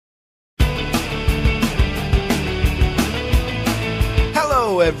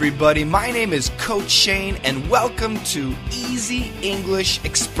Hello, everybody. My name is Coach Shane, and welcome to Easy English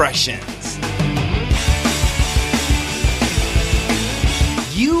Expressions.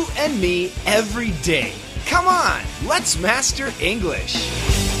 You and me every day. Come on, let's master English.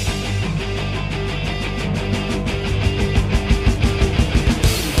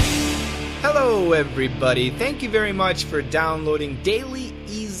 Hello, everybody. Thank you very much for downloading Daily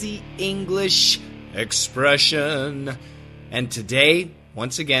Easy English Expression. And today,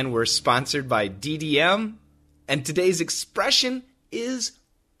 once again, we're sponsored by DDM. And today's expression is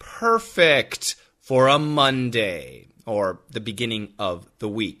perfect for a Monday, or the beginning of the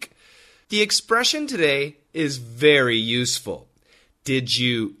week. The expression today is very useful. Did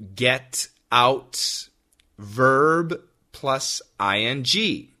you get out? Verb plus ing.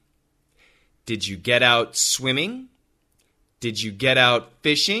 Did you get out swimming? Did you get out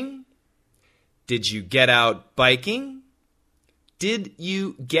fishing? Did you get out biking? Did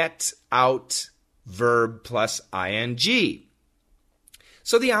you get out? Verb plus ing.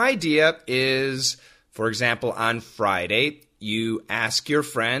 So the idea is, for example, on Friday, you ask your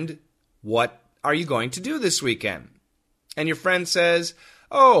friend, what are you going to do this weekend? And your friend says,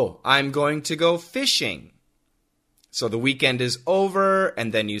 oh, I'm going to go fishing. So the weekend is over,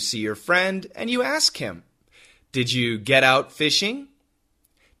 and then you see your friend, and you ask him, did you get out fishing?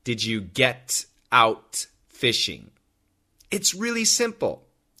 Did you get out fishing? It's really simple.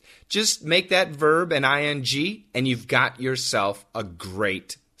 Just make that verb an ing, and you've got yourself a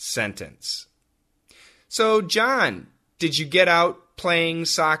great sentence. So, John, did you get out playing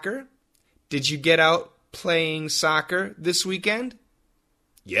soccer? Did you get out playing soccer this weekend?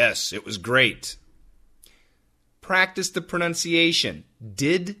 Yes, it was great. Practice the pronunciation.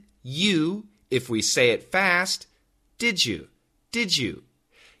 Did you, if we say it fast, did you? Did you?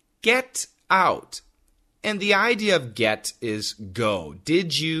 Get out. And the idea of get is go.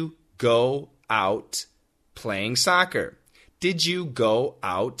 Did you go out playing soccer? Did you go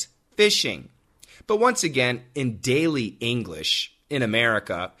out fishing? But once again, in daily English, in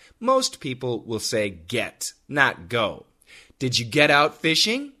America, most people will say get, not go. Did you get out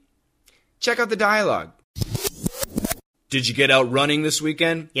fishing? Check out the dialogue. Did you get out running this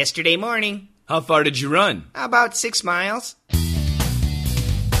weekend? Yesterday morning. How far did you run? About 6 miles.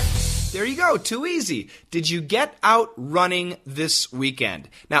 There you go. Too easy. Did you get out running this weekend?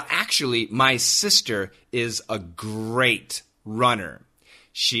 Now, actually, my sister is a great runner.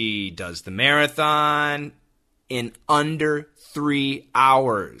 She does the marathon in under 3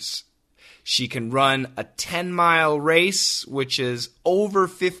 hours. She can run a 10-mile race, which is over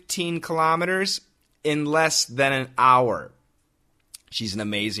 15 kilometers, in less than an hour. She's an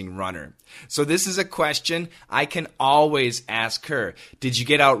amazing runner. So this is a question I can always ask her. Did you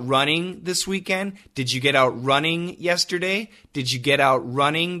get out running this weekend? Did you get out running yesterday? Did you get out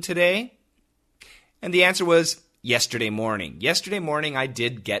running today? And the answer was yesterday morning. Yesterday morning I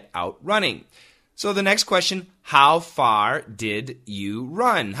did get out running. So the next question, how far did you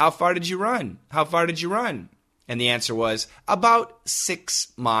run? How far did you run? How far did you run? And the answer was about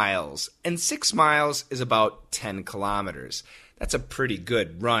 6 miles. And 6 miles is about 10 kilometers. That's a pretty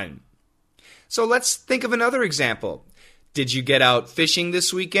good run. So let's think of another example. Did you get out fishing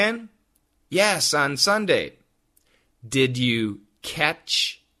this weekend? Yes, on Sunday. Did you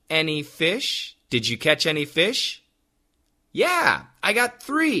catch any fish? Did you catch any fish? Yeah, I got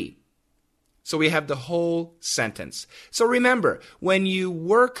 3. So we have the whole sentence. So remember, when you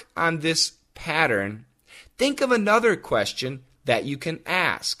work on this pattern, think of another question that you can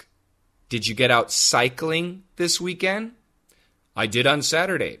ask. Did you get out cycling this weekend? I did on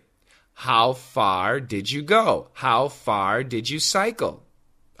Saturday. How far did you go? How far did you cycle?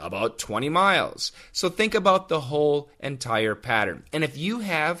 About 20 miles. So think about the whole entire pattern. And if you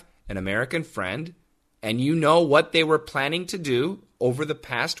have an American friend and you know what they were planning to do over the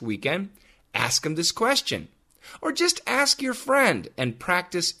past weekend, ask them this question. Or just ask your friend and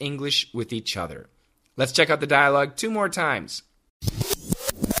practice English with each other. Let's check out the dialogue 2 more times.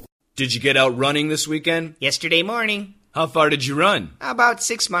 Did you get out running this weekend? Yesterday morning. How far did you run? About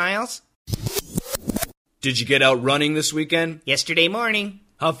 6 miles. Did you get out running this weekend? Yesterday morning.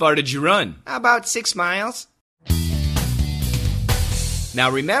 How far did you run? About 6 miles. Now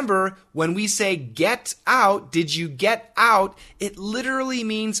remember, when we say get out, did you get out, it literally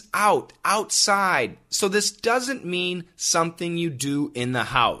means out, outside. So this doesn't mean something you do in the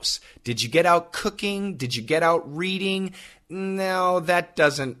house. Did you get out cooking? Did you get out reading? No, that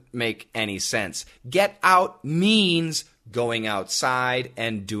doesn't make any sense. Get out means going outside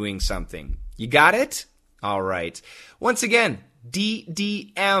and doing something. You got it? All right. Once again,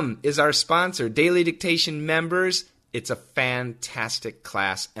 DDM is our sponsor. Daily Dictation members It's a fantastic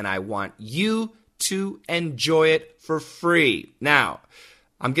class, and I want you to enjoy it for free. Now,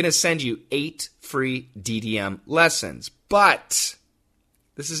 I'm going to send you 8 free DDM lessons, but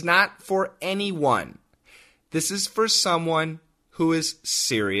this is not for anyone. This is for someone who is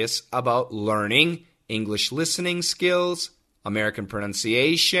serious about learning English listening skills, American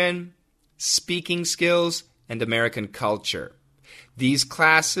pronunciation, speaking skills, and American culture. These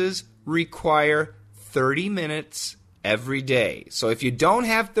classes require 30 minutes every day. So if you don't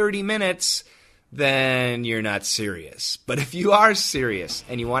have 30 minutes, then you're not serious. But if you are serious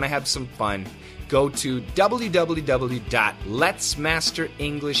and you want to have some fun, go to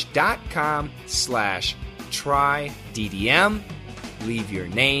www.letsmasterenglish.com/tryddm. Leave your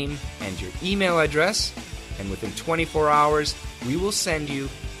name and your email address, and within 24 hours, we will send you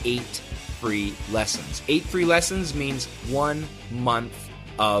 8 free lessons. 8 free lessons means 1 month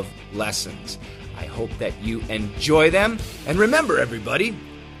of lessons. I hope that you enjoy them. And remember, everybody,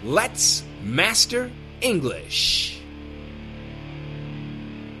 let's master English.